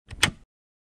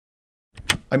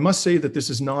I must say that this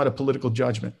is not a political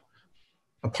judgment.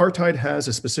 Apartheid has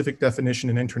a specific definition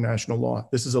in international law.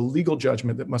 This is a legal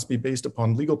judgment that must be based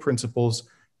upon legal principles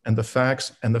and the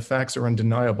facts are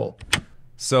undeniable.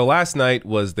 So last night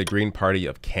was the Green Party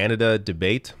of Canada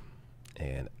debate,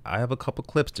 and I have a couple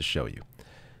clips to show you.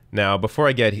 Now, before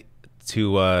I get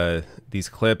to these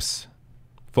clips,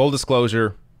 full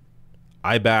disclosure,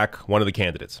 I back one of the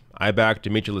candidates. I back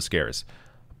Dimitri Lascaris,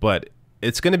 but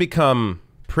it's going to become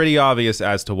pretty obvious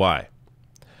as to why.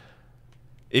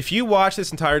 If you watch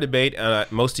this entire debate,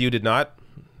 and most of you did not,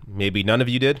 maybe none of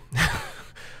you did,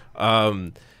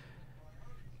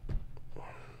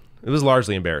 it was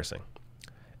largely embarrassing.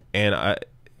 And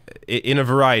in a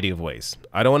variety of ways.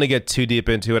 I don't want to get too deep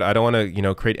into it. I don't want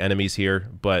to, create enemies here,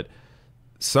 but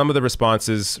some of the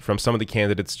responses from some of the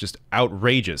candidates just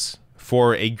outrageous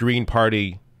for a Green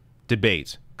Party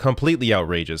debate. Completely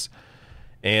outrageous.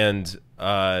 And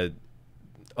a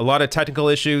lot of technical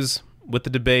issues with the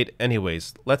debate.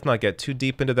 Anyways, let's not get too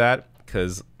deep into that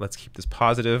because let's keep this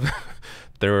positive.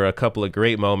 There were a couple of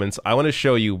great moments. I want to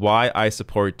show you why I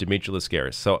support Dimitri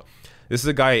Lascaris. So this is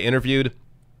a guy I interviewed,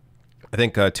 I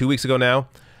think 2 weeks ago now.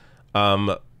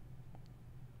 The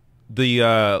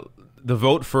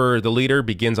vote for the leader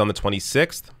begins on the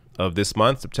 26th of this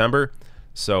month, September.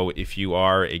 So if you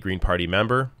are a Green Party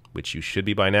member, which you should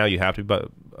be by now, you have to be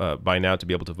by now to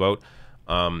be able to vote,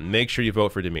 make sure you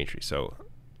vote for Dimitri. So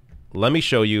let me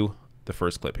show you the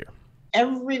first clip here.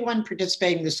 Everyone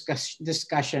participating in this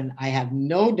discussion, I have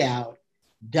no doubt,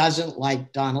 doesn't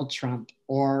like Donald Trump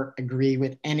or agree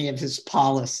with any of his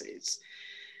policies.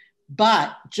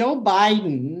 But Joe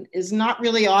Biden is not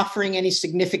really offering any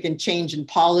significant change in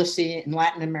policy in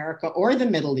Latin America or the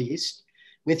Middle East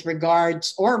with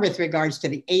regards to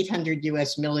the 800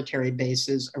 US military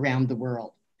bases around the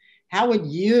world. How would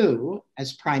you,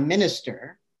 as Prime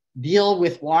Minister, deal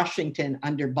with Washington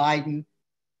under Biden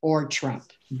or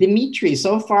Trump? Dimitri,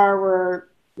 so far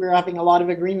we're having a lot of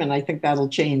agreement. I think that'll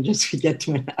change as we get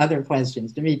to other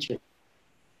questions. Dimitri.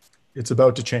 It's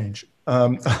about to change.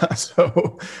 I'm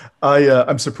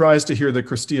surprised to hear that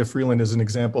Chrystia Freeland is an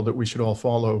example that we should all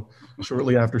follow.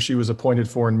 Shortly after she was appointed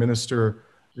foreign minister,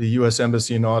 the US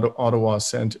Embassy in Ottawa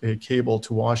sent a cable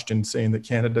to Washington saying that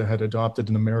Canada had adopted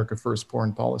an America First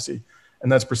foreign policy.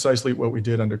 And that's precisely what we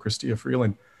did under Chrystia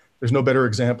Freeland. There's no better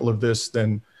example of this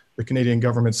than the Canadian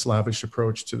government's slavish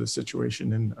approach to the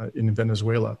situation in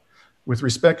Venezuela. With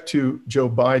respect to Joe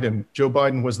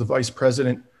Biden was the vice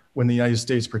president when the United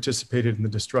States participated in the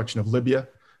destruction of Libya.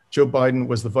 Joe Biden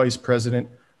was the vice president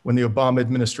when the Obama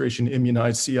administration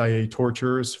immunized CIA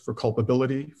torturers for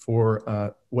culpability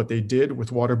for what they did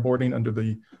with waterboarding under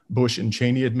the Bush and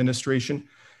Cheney administration.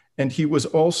 And he was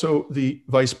also the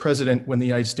vice president when the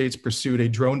United States pursued a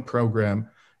drone program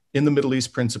in the Middle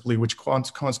East principally, which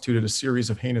constituted a series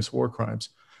of heinous war crimes.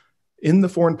 In the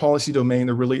foreign policy domain,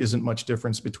 there really isn't much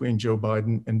difference between Joe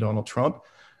Biden and Donald Trump.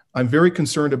 I'm very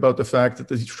concerned about the fact that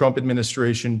the Trump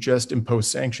administration just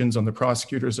imposed sanctions on the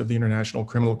prosecutors of the International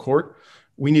Criminal Court.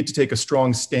 We need to take a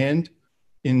strong stand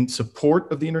in support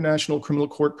of the International Criminal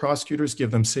Court prosecutors,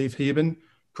 give them safe haven,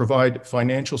 provide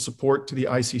financial support to the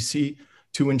ICC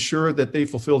to ensure that they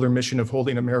fulfill their mission of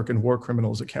holding American war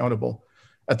criminals accountable.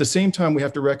 At the same time, we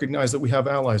have to recognize that we have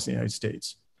allies in the United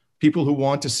States, people who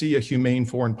want to see a humane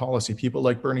foreign policy, people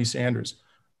like Bernie Sanders,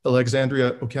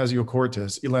 Alexandria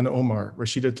Ocasio-Cortez, Ilhan Omar,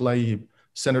 Rashida Tlaib,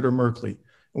 Senator Merkley.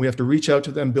 And we have to reach out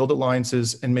to them, build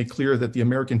alliances, and make clear that the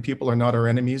American people are not our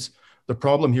enemies. The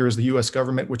problem here is the US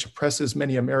government, which oppresses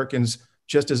many Americans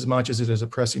just as much as it is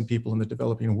oppressing people in the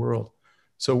developing world.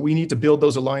 So we need to build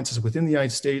those alliances within the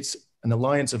United States, an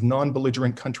alliance of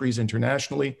non-belligerent countries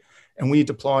internationally, and we need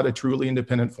to plot a truly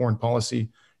independent foreign policy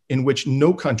in which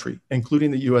no country,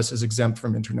 including the US, is exempt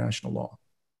from international law.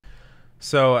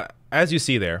 So, as you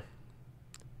see there,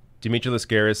 Dimitri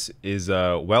Lascaris is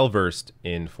well-versed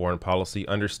in foreign policy,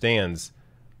 understands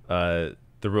the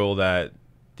role that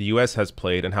the U.S. has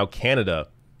played and how Canada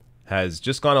has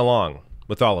just gone along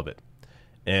with all of it.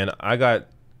 And I got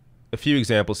a few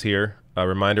examples here. A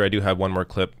reminder, I do have one more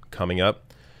clip coming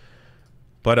up.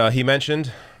 But he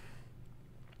mentioned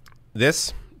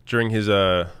this during his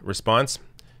response.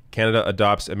 Canada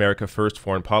adopts America First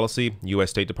foreign policy.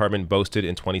 U.S. State Department boasted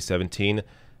in 2017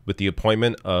 with the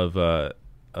appointment of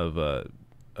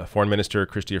Foreign Minister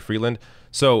Chrystia Freeland.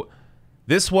 So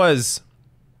this was...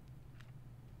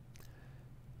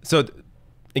 So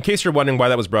in case you're wondering why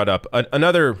that was brought up,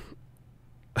 another...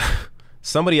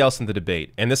 somebody else in the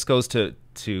debate, and this goes to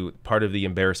part of the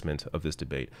embarrassment of this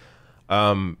debate,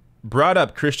 brought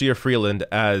up Chrystia Freeland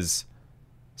as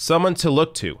someone to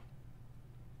look to.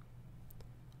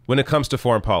 when it comes to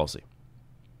foreign policy.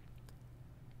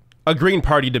 a Green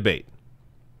Party debate.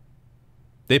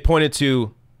 They pointed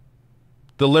to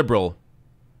the liberal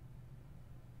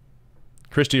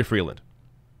Chrystia Freeland.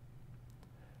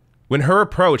 When her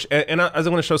approach, and I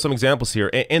want to show some examples here,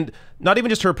 and not even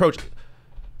just her approach,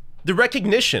 the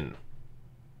recognition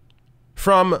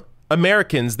from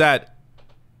Americans that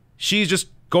she's just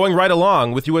going right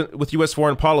along with U.S.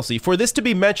 foreign policy, for this to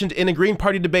be mentioned in a Green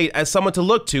Party debate as someone to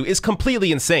look to is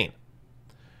completely insane.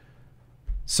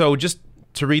 So just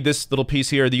to read this little piece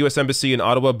here, the U.S. Embassy in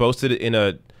Ottawa boasted in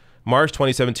a March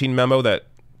 2017 memo that,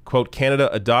 quote, Canada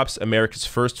adopts America's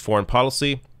first foreign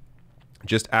policy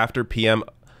just after PM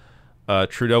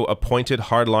Trudeau appointed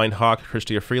hardline hawk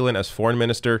Chrystia Freeland as foreign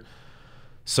minister.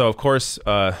 So, of course,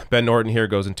 Ben Norton here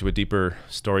goes into a deeper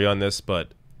story on this,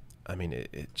 but I mean,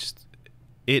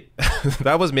 it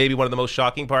that was maybe one of the most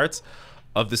shocking parts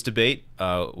of this debate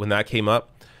when that came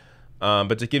up.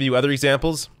 But to give you other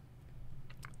examples,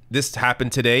 this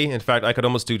happened today. In fact, I could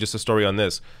almost do just a story on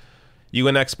this.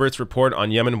 UN experts report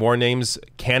on Yemen war names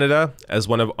Canada as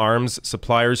one of arms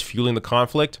suppliers fueling the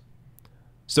conflict.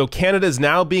 So Canada is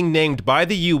now being named by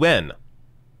the UN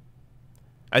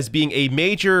as being a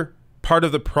major part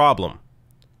of the problem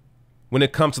when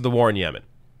it comes to the war in Yemen,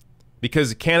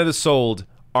 because Canada sold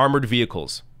armored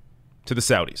vehicles to the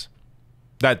Saudis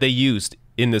that they used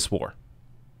in this war.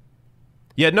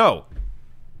 Yet no,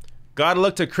 gotta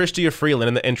look to Chrystia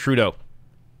Freeland and Trudeau.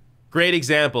 Great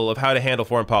example of how to handle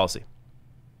foreign policy.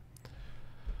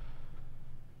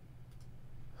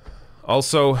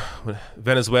 Also,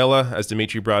 Venezuela, as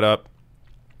Dimitri brought up,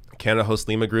 Canada hosts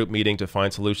Lima Group meeting to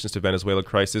find solutions to Venezuela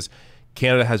crisis.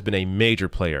 Canada has been a major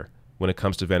player when it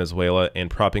comes to Venezuela and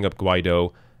propping up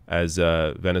Guaido as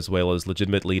Venezuela's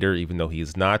legitimate leader, even though he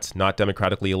is not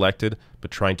democratically elected,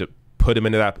 but trying to put him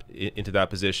into that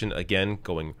position, again,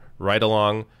 going right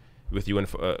along with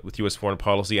U.S. foreign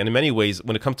policy. And in many ways,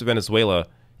 when it comes to Venezuela,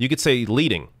 you could say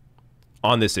leading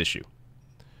on this issue.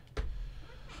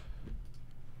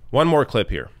 One more clip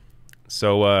here.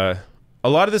 So a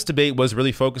lot of this debate was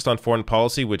really focused on foreign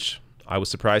policy, which I was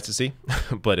surprised to see,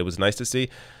 but it was nice to see.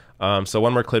 So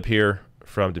one more clip here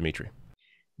from Dimitri.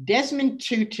 Desmond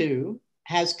Tutu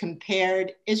has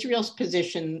compared Israel's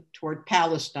position toward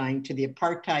Palestine to the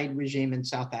apartheid regime in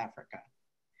South Africa.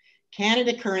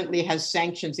 Canada currently has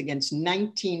sanctions against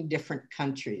 19 different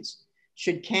countries.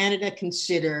 Should Canada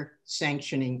consider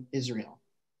sanctioning Israel?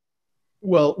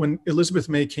 Well, when Elizabeth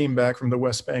May came back from the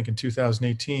West Bank in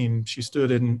 2018, she stood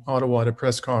in Ottawa at a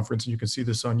press conference, and you can see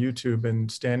this on YouTube,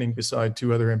 and standing beside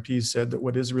two other MPs said that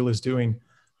what Israel is doing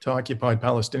to occupied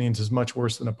Palestinians is much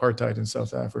worse than apartheid in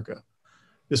South Africa.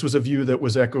 This was a view that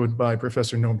was echoed by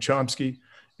Professor Noam Chomsky.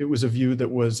 It was a view that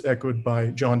was echoed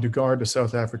by John Dugard, a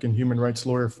South African human rights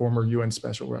lawyer, former UN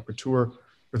Special Rapporteur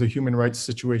for the human rights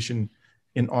situation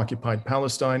in occupied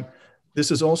Palestine.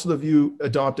 This is also the view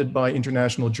adopted by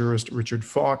international jurist Richard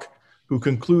Falk, who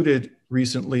concluded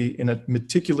recently in a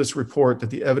meticulous report that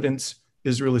the evidence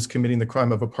Israel is committing the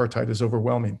crime of apartheid is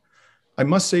overwhelming. I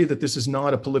must say that this is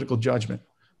not a political judgment.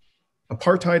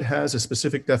 Apartheid has a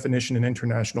specific definition in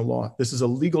international law. This is a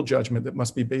legal judgment that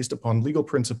must be based upon legal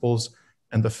principles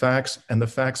and the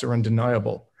facts are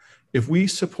undeniable. If we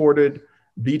supported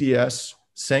BDS,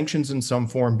 sanctions in some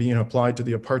form being applied to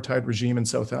the apartheid regime in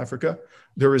South Africa,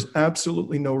 there is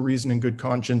absolutely no reason in good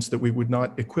conscience that we would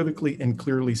not equivocally and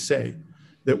clearly say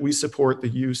that we support the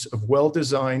use of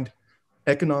well-designed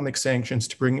economic sanctions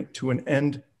to bring to an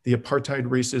end the apartheid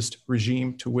racist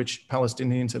regime to which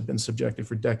Palestinians have been subjected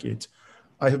for decades.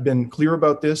 I have been clear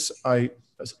about this. I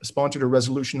sponsored a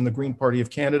resolution in the Green Party of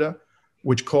Canada,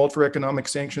 which called for economic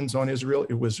sanctions on Israel.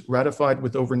 It was ratified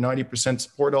with over 90%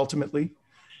 support ultimately.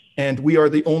 And we are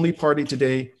the only party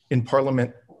today in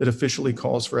Parliament that officially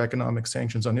calls for economic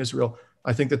sanctions on Israel.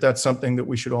 I think that that's something that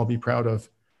we should all be proud of,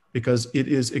 because it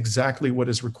is exactly what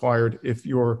is required if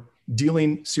you're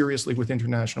dealing seriously with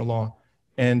international law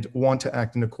and want to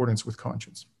act in accordance with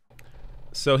conscience.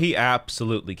 So he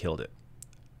absolutely killed it.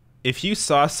 If you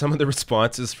saw some of the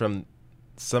responses from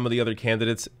some of the other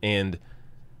candidates, and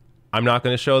I'm not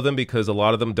going to show them because a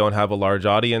lot of them don't have a large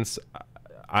audience.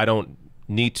 I don't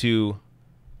need to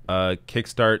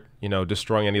kickstart,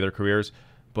 destroying any of their careers.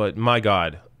 But my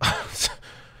God,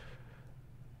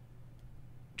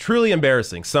 truly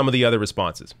embarrassing, some of the other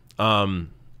responses.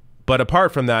 But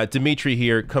apart from that, Dimitri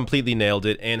here completely nailed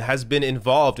it and has been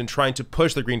involved in trying to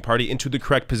push the Green Party into the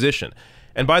correct position.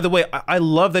 And by the way, I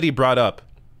love that he brought up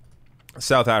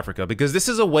South Africa, because this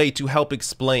is a way to help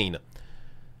explain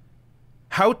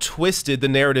how twisted the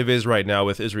narrative is right now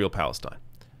with Israel-Palestine.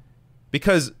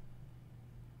 Because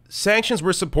sanctions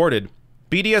were supported.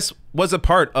 BDS was a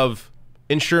part of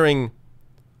ensuring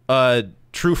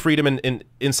true freedom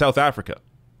in South Africa.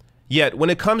 Yet when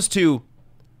it comes to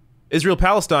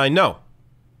Israel-Palestine, no.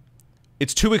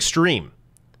 It's too extreme.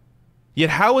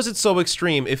 Yet how is it so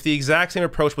extreme if the exact same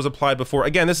approach was applied before?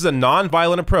 Again, this is a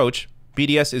non-violent approach.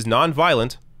 BDS is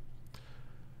non-violent.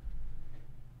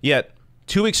 Yet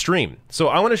too extreme. So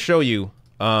I want to show you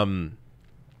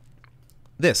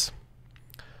this.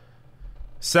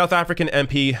 South African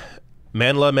MP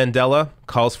Mandla Mandela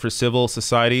calls for civil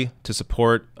society to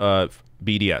support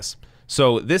BDS.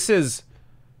 So this is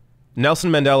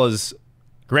Nelson Mandela's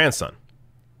grandson.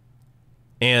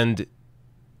 And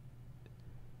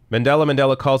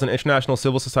Mandela calls on international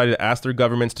civil society to ask their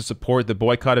governments to support the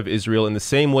boycott of Israel in the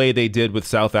same way they did with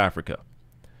South Africa.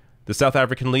 The South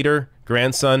African leader,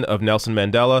 grandson of Nelson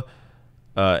Mandela,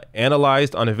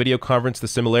 analyzed on a video conference the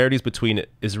similarities between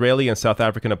Israeli and South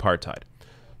African apartheid.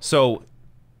 So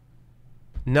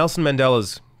Nelson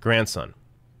Mandela's grandson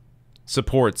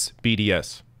supports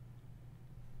BDS.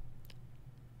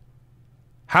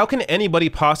 How can anybody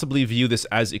possibly view this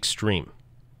as extreme?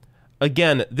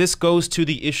 Again, this goes to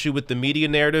the issue with the media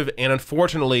narrative, and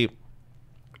unfortunately,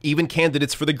 even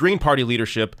candidates for the Green Party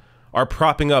leadership are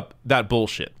propping up that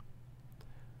bullshit,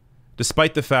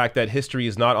 despite the fact that history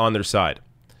is not on their side.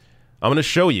 I'm going to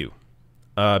show you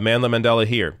Mandla Mandela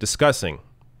here discussing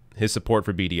his support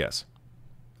for BDS.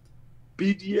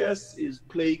 BDS is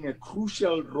playing a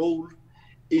crucial role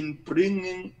in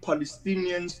bringing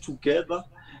Palestinians together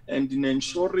and in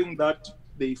ensuring that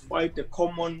they fight a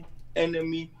common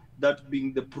enemy, that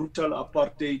being the brutal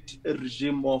apartheid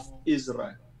regime of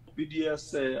Israel.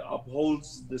 BDS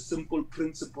upholds the simple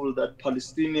principle that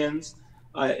Palestinians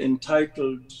are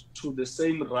entitled to the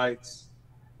same rights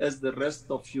as the rest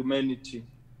of humanity.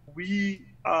 We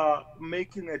are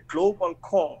making a global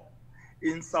call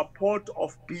in support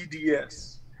of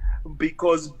BDS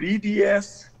because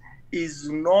BDS is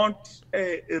not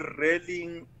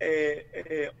rallying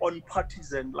on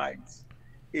partisan lines.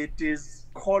 It is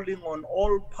calling on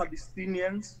all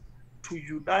Palestinians to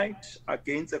unite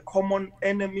against a common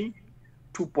enemy,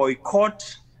 to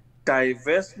boycott,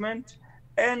 divestment,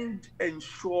 and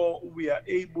ensure we are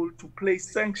able to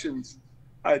place sanctions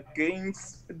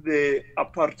against the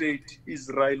apartheid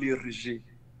Israeli regime.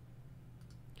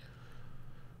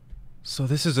 So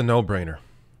this is a no-brainer.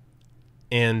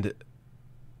 And,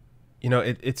 you know,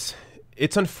 it's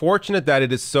unfortunate that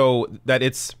it is so, that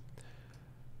it's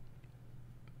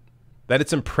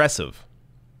impressive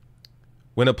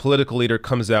when a political leader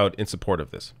comes out in support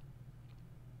of this.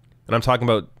 And I'm talking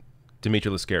about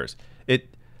Dimitri Lascaris.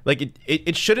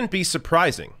 It shouldn't be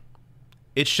surprising.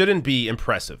 It shouldn't be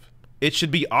impressive. It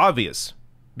should be obvious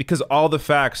because all the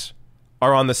facts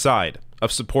are on the side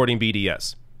of supporting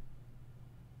BDS.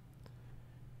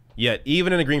 Yet,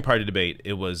 even in a Green Party debate,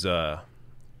 it was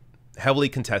heavily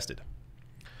contested.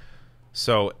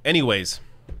 So, anyways,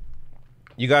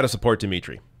 you got to support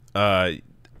Dimitri.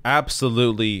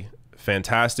 Absolutely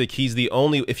fantastic. He's the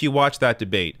only, if you watch that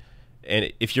debate,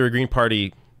 and if you're a Green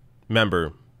Party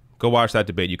member, go watch that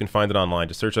debate. You can find it online.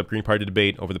 Just search up Green Party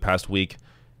debate over the past week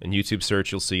and YouTube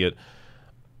search, you'll see it.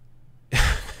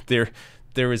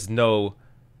 there is no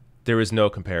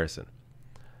comparison.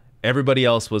 Everybody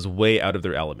else was way out of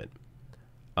their element.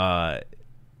 And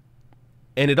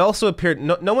it also appeared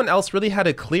no one else really had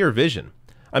a clear vision.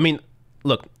 I mean,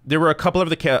 look, there were a couple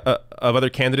of other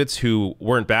candidates who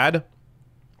weren't bad.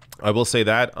 I will say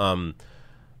that. I'm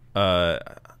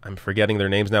forgetting their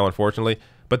names now, unfortunately.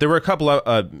 But there were a couple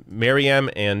of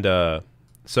Maryam and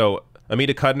so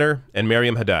Amita Kudner and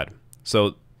Maryam Haddad.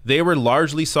 So they were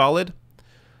largely solid,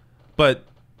 but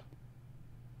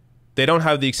they don't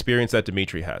have the experience that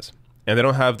Dimitri has, and they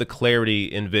don't have the clarity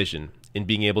in vision in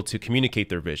being able to communicate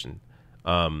their vision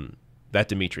that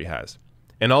Dimitri has.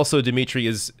 And also, Dimitri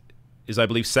is I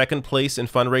believe second place in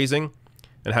fundraising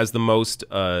and has the most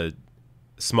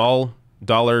small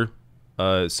dollar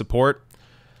support.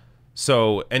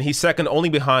 So, and he's second only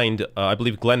behind I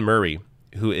believe Glenn Murray,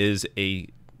 who is a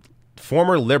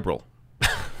former liberal.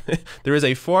 There is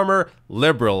a former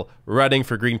liberal running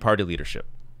for Green Party leadership.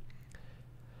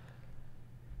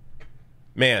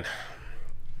 Man,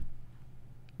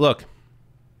 look,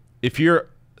 if you're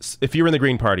in the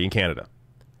Green Party in Canada,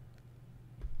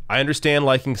 I understand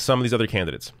liking some of these other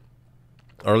candidates,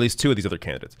 or at least two of these other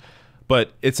candidates,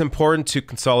 but it's important to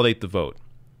consolidate the vote,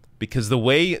 because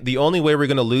the only way we're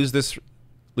going to lose this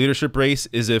leadership race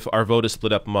is if our vote is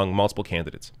split up among multiple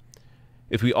candidates.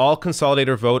 If we all consolidate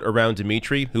our vote around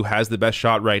Dimitri, who has the best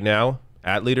shot right now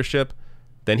at leadership,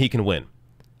 then he can win.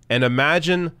 And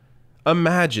imagine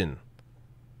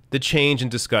the change in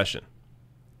discussion.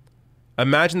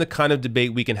 Imagine the kind of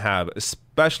debate we can have,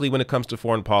 especially when it comes to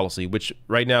foreign policy, which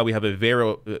right now we have a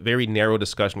very narrow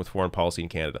discussion with foreign policy in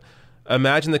Canada.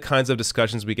 Imagine the kinds of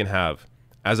discussions we can have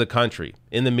as a country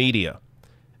in the media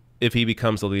if he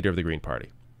becomes the leader of the Green Party.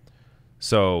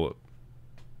 So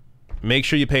make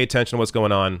sure you pay attention to what's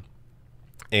going on,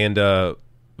 and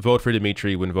vote for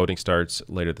Dimitri when voting starts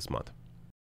later this month.